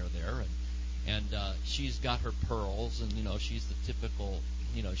old or near there, and she's got her pearls, and she's the typical,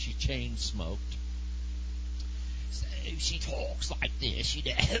 she chain smoked. So she talks like this,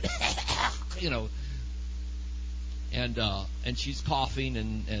 and she's coughing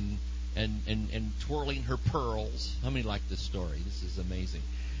and twirling her pearls. How many like this story? This is amazing.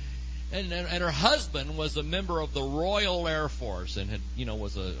 And her husband was a member of the Royal Air Force and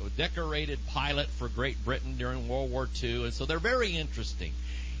was a decorated pilot for Great Britain during World War II, and so they're very interesting.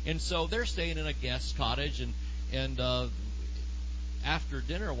 And so they're staying in a guest cottage, and after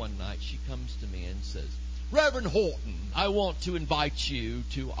dinner one night, she comes to me and says, "Reverend Horton, I want to invite you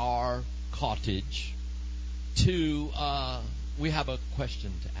to our cottage we have a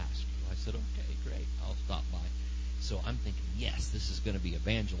question to ask you." I said, "Okay, great, I'll stop by." So I'm thinking, yes, this is going to be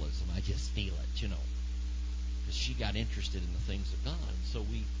evangelism. I just feel it, because she got interested in the things of God. And so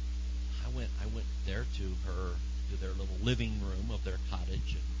I went there to their little living room of their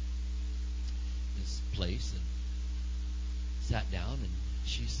cottage and this place, and sat down, and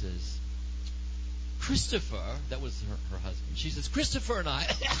she says, "Christopher," that was her husband. She says, "Christopher and I,"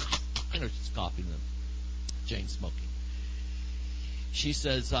 she's coughing and chain smoking. She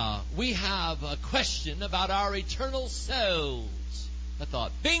says, "We have a question about our eternal souls." I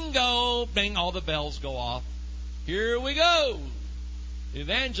thought, bingo, bing, all the bells go off. Here we go.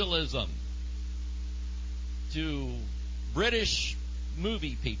 Evangelism to British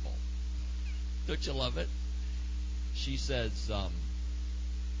movie people. Don't you love it? She says,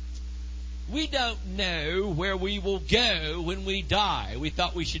 "We don't know where we will go when we die. We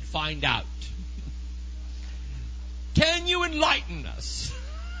thought we should find out. Can you enlighten us?"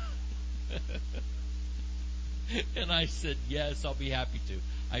 And I said, "Yes, I'll be happy to."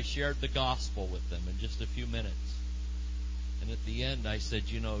 I shared the gospel with them in just a few minutes. And at the end, I said,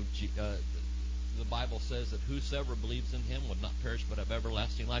 the Bible says that whosoever believes in him would not perish but have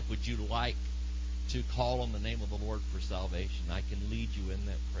everlasting life. Would you like to call on the name of the Lord for salvation? I can lead you in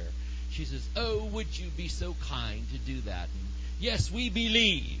that prayer. She says, "Oh, would you be so kind to do that?" And yes, we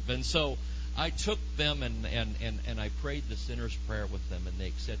believe. And so I took them and I prayed the sinner's prayer with them, and they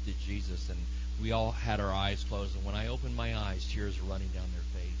accepted Jesus, and we all had our eyes closed. And when I opened my eyes, tears were running down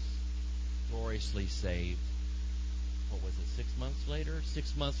their face. Gloriously saved. What was it, 6 months later?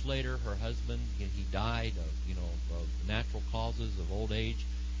 6 months later, her husband, he died of natural causes of old age,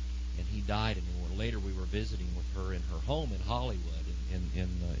 and he died. And later we were visiting with her in her home in Hollywood,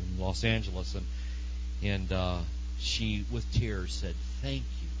 in Los Angeles, and she, with tears, said, "Thank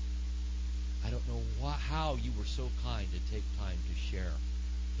you. I don't know how you were so kind to take time to share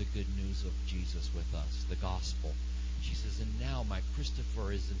the good news of Jesus with us, the gospel." She says, "And now my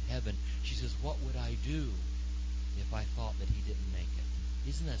Christopher is in heaven." She says, "What would I do if I thought that he didn't make it?"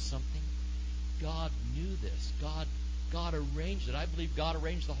 Isn't that something? God knew this. God arranged it. I believe God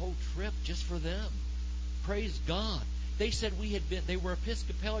arranged the whole trip just for them. Praise God. They said they were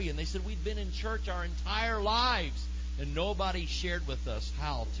Episcopalian. They said we'd been in church our entire lives. And nobody shared with us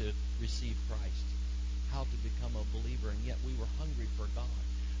how to receive Christ, how to become a believer, and yet we were hungry for God.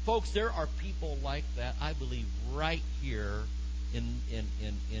 Folks, there are people like that, I believe, right here in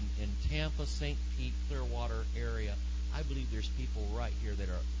Tampa, St. Pete, Clearwater area. I believe there's people right here that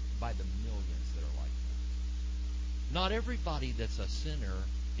are by the millions that are like that. Not everybody that's a sinner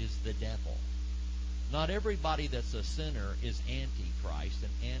is the devil. Not everybody that's a sinner is anti-Christ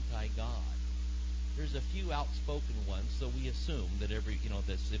and anti-God. There's a few outspoken ones, so we assume that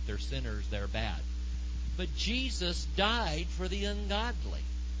if they're sinners, they're bad. But Jesus died for the ungodly.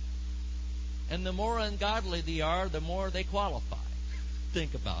 And the more ungodly they are, the more they qualify.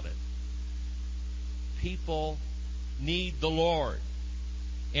 Think about it. People need the Lord.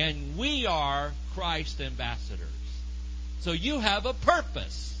 And we are Christ ambassadors. So you have a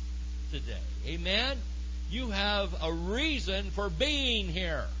purpose today. Amen? You have a reason for being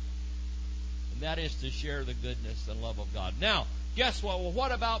here. And that is to share the goodness and love of God. Now, guess what? Well,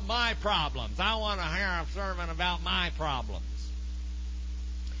 what about my problems? I want to hear a sermon about my problems.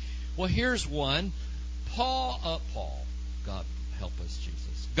 Well, here's one. Paul, God help us,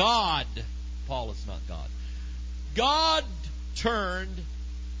 Jesus. God, Paul is not God. God turned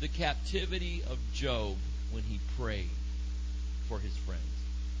the captivity of Job when he prayed for his friends.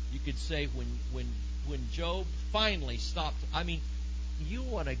 You could say when Job finally stopped. I mean, you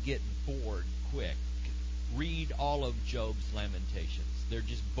want to get bored quick. Read all of Job's lamentations. They're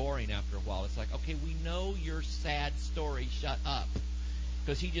just boring after a while. It's like, okay, we know your sad story. Shut up.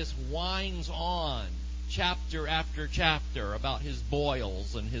 Because he just whines on chapter after chapter about his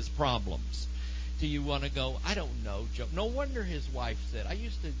boils and his problems. Do you want to go, I don't know, Job. No wonder his wife said, I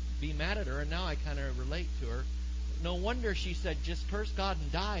used to be mad at her, and now I kind of relate to her. No wonder she said, just curse God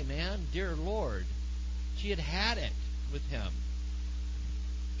and die, man. Dear Lord. She had it with him.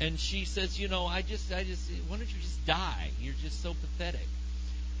 And she says, I just, why don't you just die? You're just so pathetic.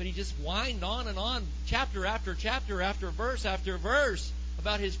 But he just whined on and on, chapter after chapter, after verse,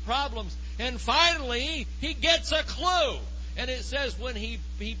 about his problems. And finally, he gets a clue. And it says when he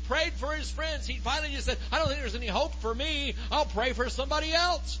prayed for his friends, he finally just said, I don't think there's any hope for me. I'll pray for somebody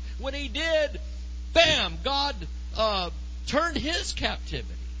else. When he did, bam, God turned his captivity.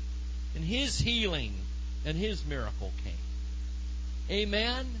 And his healing and his miracle came.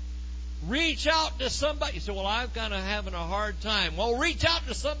 Amen? Reach out to somebody. You say, well, I'm kind of having a hard time. Well, reach out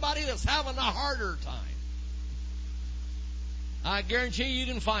to somebody that's having a harder time. I guarantee you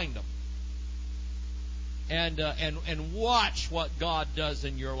can find them. And watch what God does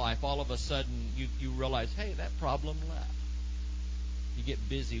in your life. All of a sudden, you realize, hey, that problem left. You get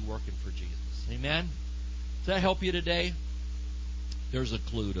busy working for Jesus. Amen? Does that help you today? There's a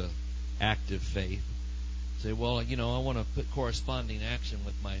clue to active faith. Say, well, I want to put corresponding action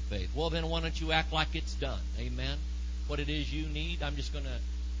with my faith. Well, then why don't you act like it's done? Amen? What it is you need, I'm just going to,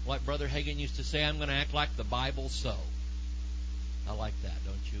 like Brother Hagin used to say, I'm going to act like the Bible so. I like that,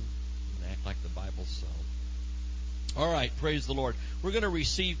 don't you? I'm going to act like the Bible so. All right, praise the Lord. We're going to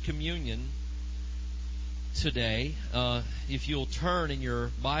receive communion today. If you'll turn in your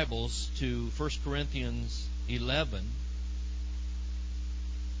Bibles to 1 Corinthians 11.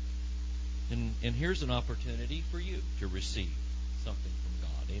 And here's an opportunity for you to receive something from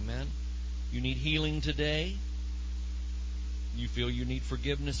God. Amen? You need healing today. You feel you need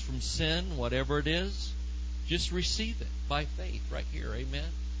forgiveness from sin, whatever it is. Just receive it by faith right here. Amen?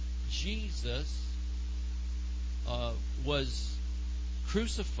 Jesus was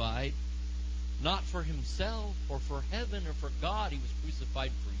crucified not for himself or for heaven or for God. He was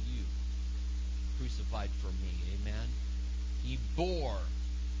crucified for you. Crucified for me. Amen? He bore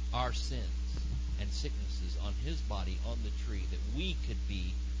our sins and sicknesses on his body on the tree that we could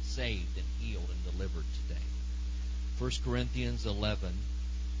be saved and healed and delivered today. 1 Corinthians 11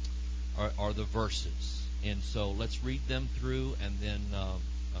 are the verses. And so let's read them through, and then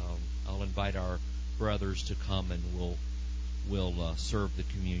I'll invite our brothers to come and we'll serve the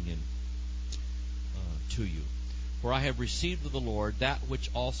communion to you. For I have received of the Lord that which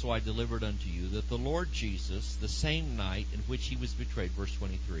also I delivered unto you, that the Lord Jesus, the same night in which he was betrayed, verse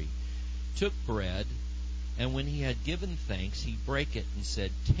 23, took bread, and when he had given thanks, he brake it and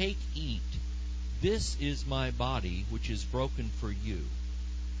said, Take, eat. This is my body, which is broken for you.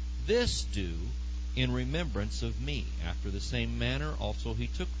 This do in remembrance of me. After the same manner also he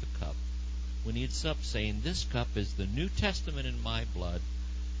took the cup, when he had supped, saying, This cup is the New Testament in my blood.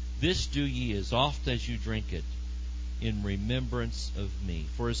 This do ye as oft as you drink it, in remembrance of me.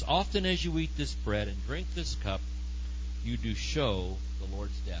 For as often as you eat this bread and drink this cup, you do show the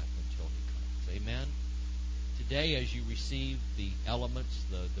Lord's death until he comes. Amen? today, as you receive the elements,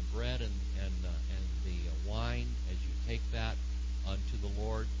 the bread and the wine, as you take that unto the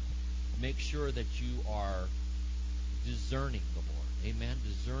Lord, make sure that you are discerning the Lord. Amen?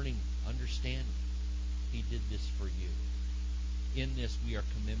 Discerning, understanding. He did this for you. In this, we are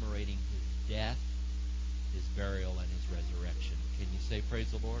commemorating His death, His burial, and His resurrection. Can you say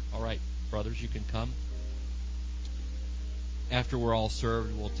praise the Lord? All right, brothers, you can come. After we're all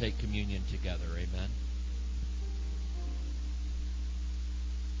served, we'll take communion together. Amen.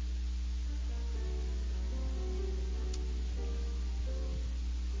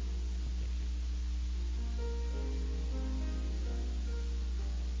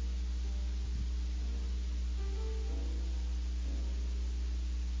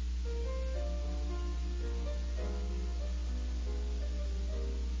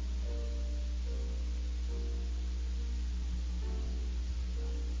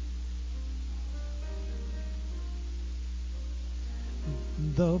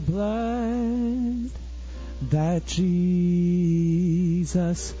 The blood that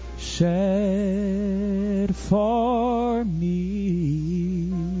Jesus shed for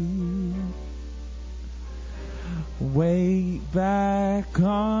me way back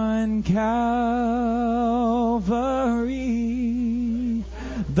on Calvary,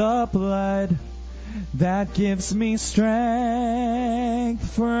 the blood that gives me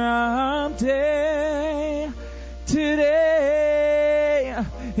strength from day to day,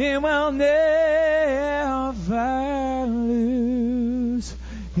 it will never lose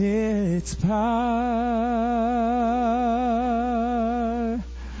its power,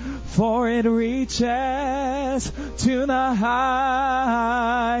 for it reaches to the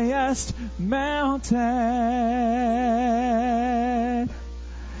highest mountain,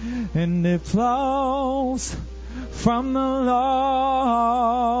 and it flows from the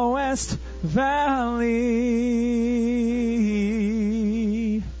lowest valley.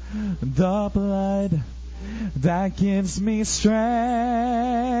 The blood that gives me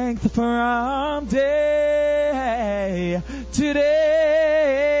strength from day to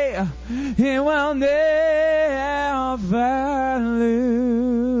day, it will never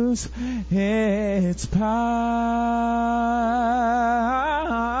lose its power.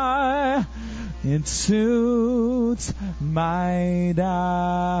 It soothes my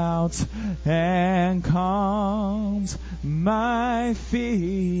doubts and calms my fears,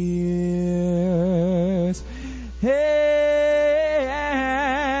 and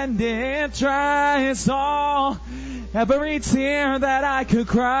it dries all every tear that I could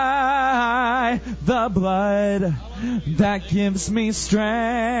cry. The blood that gives me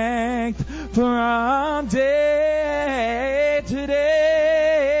strength from day to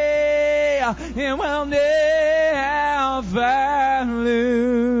day, it will never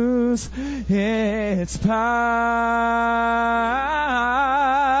lose its power,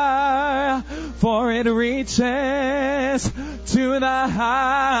 for it reaches to the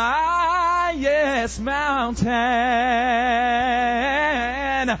highest mountain,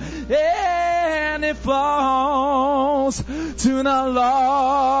 and it flows to the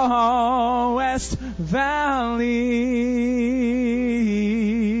lowest valley.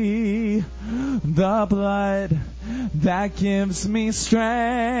 The blood that gives me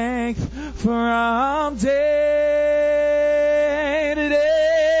strength from day to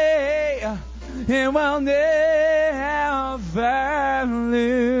day, it will never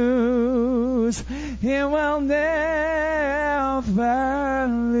lose, it will never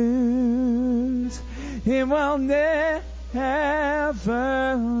lose, it will never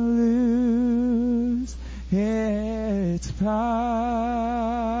lose its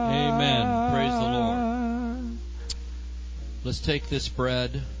power. Amen. Praise the Lord. Let's take this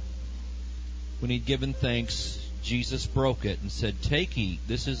bread. When he'd given thanks, Jesus broke it and said, "Take, eat.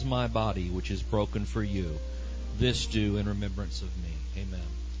 This is my body, which is broken for you. This do in remembrance of me." Amen.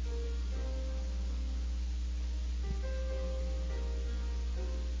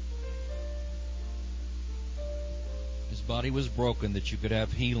 His body was broken that you could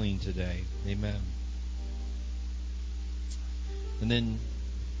have healing today. Amen. And then,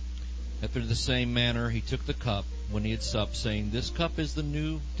 after the same manner, he took the cup when he had supped, saying, "This cup is the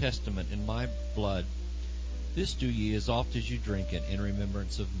New Testament in my blood. This do ye as oft as you drink it in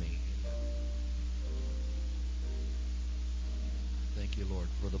remembrance of me." Thank you, Lord,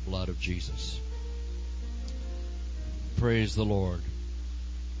 for the blood of Jesus. Praise the Lord.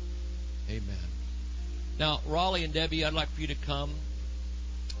 Amen. Now, Raleigh and Debbie, I'd like for you to come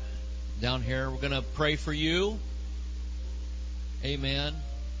down here. We're going to pray for you. Amen.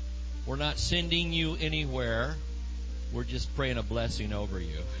 We're not sending you anywhere. We're just praying a blessing over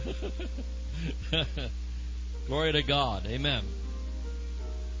you. Glory to God. Amen.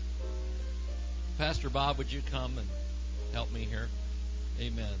 Pastor Bob, would you come and help me here?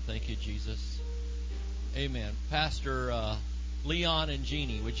 Amen. Thank you, Jesus. Amen. Pastor Leon and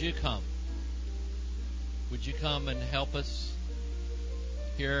Jeannie, would you come? Would you come and help us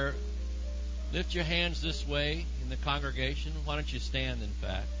here? Lift your hands this way in the congregation. Why don't you stand, in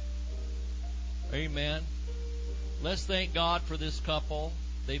fact? Amen. Let's thank God for this couple.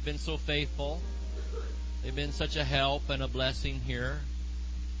 They've been so faithful. They've been such a help and a blessing here.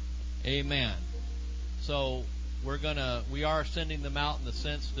 Amen. So we are sending them out in the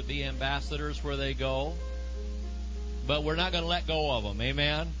sense to be ambassadors where they go. But we're not going to let go of them.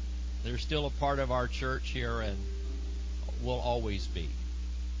 Amen. They're still a part of our church here and will always be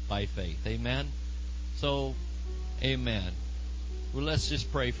by faith. Amen. So, amen. Well, let's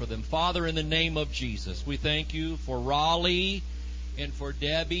just pray for them. Father, in the name of Jesus, we thank you for Raleigh and for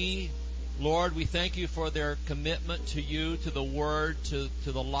Debbie. Lord, we thank you for their commitment to you, to the Word, to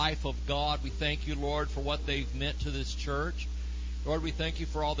the life of God. We thank you, Lord, for what they've meant to this church. Lord, we thank you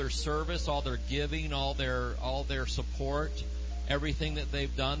for all their service, all their giving, all their support, everything that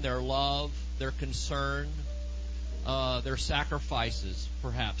they've done, their love, their concern, their sacrifices,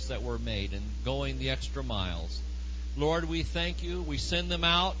 perhaps, that were made, and going the extra miles. Lord, we thank you. We send them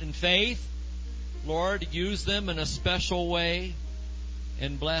out in faith. Lord, use them in a special way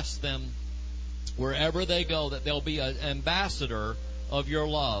and bless them wherever they go, that they'll be an ambassador of your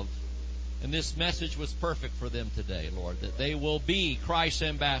love. And this message was perfect for them today, Lord, that they will be Christ's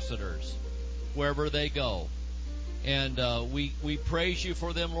ambassadors wherever they go. And we praise you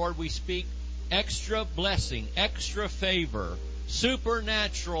for them, Lord. We speak extra blessing, extra favor,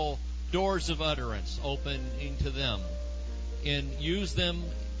 supernatural doors of utterance opening to them. And use them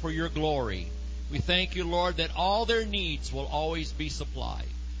for your glory. We thank you, Lord, that all their needs will always be supplied.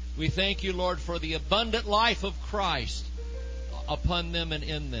 We thank you, Lord, for the abundant life of Christ upon them and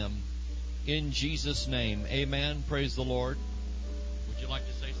in them. In Jesus' name, amen. Praise the Lord. Would you like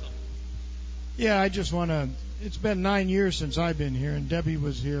to say something? Yeah, I just want to... It's been 9 years since I've been here, and Debbie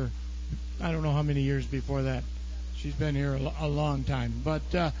was here, I don't know how many years before that. She's been here a long time.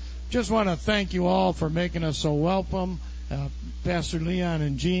 But just want to thank you all for making us so welcome. Pastor Leon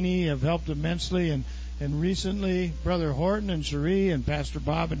and Jeannie have helped immensely, and recently Brother Horton and Cherie and Pastor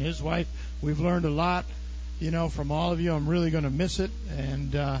Bob and his wife. We've learned a lot, from all of you. I'm really going to miss it,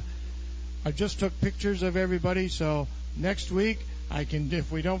 and I just took pictures of everybody, so next week I can,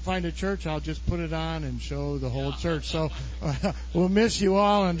 if we don't find a church, I'll just put it on and show the whole church. So we'll miss you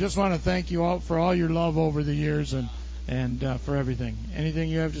all, and just want to thank you all for all your love over the years and for everything. Anything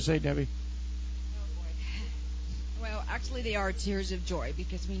you have to say, Debbie? Well, actually, they are tears of joy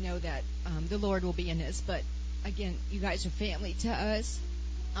because we know that the Lord will be in this. But again, you guys are family to us.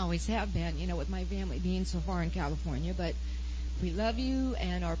 Always have been, with my family being so far in California. But we love you,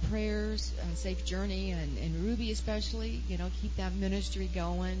 and our prayers, safe journey, and Ruby especially, keep that ministry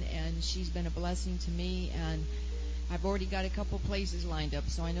going. And she's been a blessing to me, and I've already got a couple places lined up,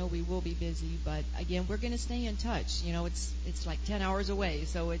 so I know we will be busy. But again, we're going to stay in touch. It's like 10 hours away,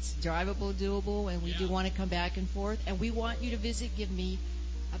 so it's drivable, doable, and we do want to come back and forth. And we want you to visit. Give me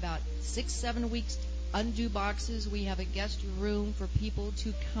about 6-7 weeks. Undo boxes. We have a guest room for people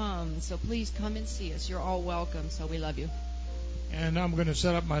to come, so please come and see us. You're all welcome. So we love you. And I'm going to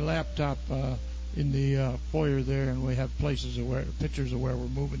set up my laptop in the foyer there, and we have pictures of where we're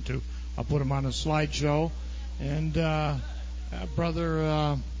moving to. I'll put them on a slideshow. And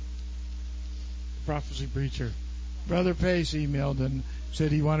Brother Prophecy Preacher, Brother Pace emailed and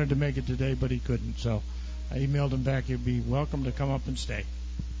said he wanted to make it today, but he couldn't. So I emailed him back. He'd be welcome to come up and stay.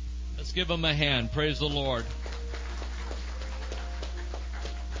 Let's give him a hand. Praise the Lord.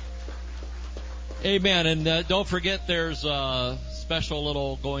 Amen. And don't forget, there's a special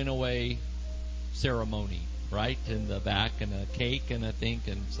little going away ceremony, right, in the back, and a cake, and I think,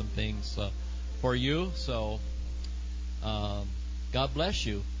 and some things for you. So God bless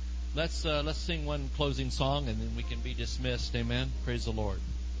you. Let's sing one closing song, and then we can be dismissed. Amen. Praise the Lord.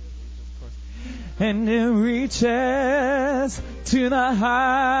 And it reaches to the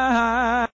high.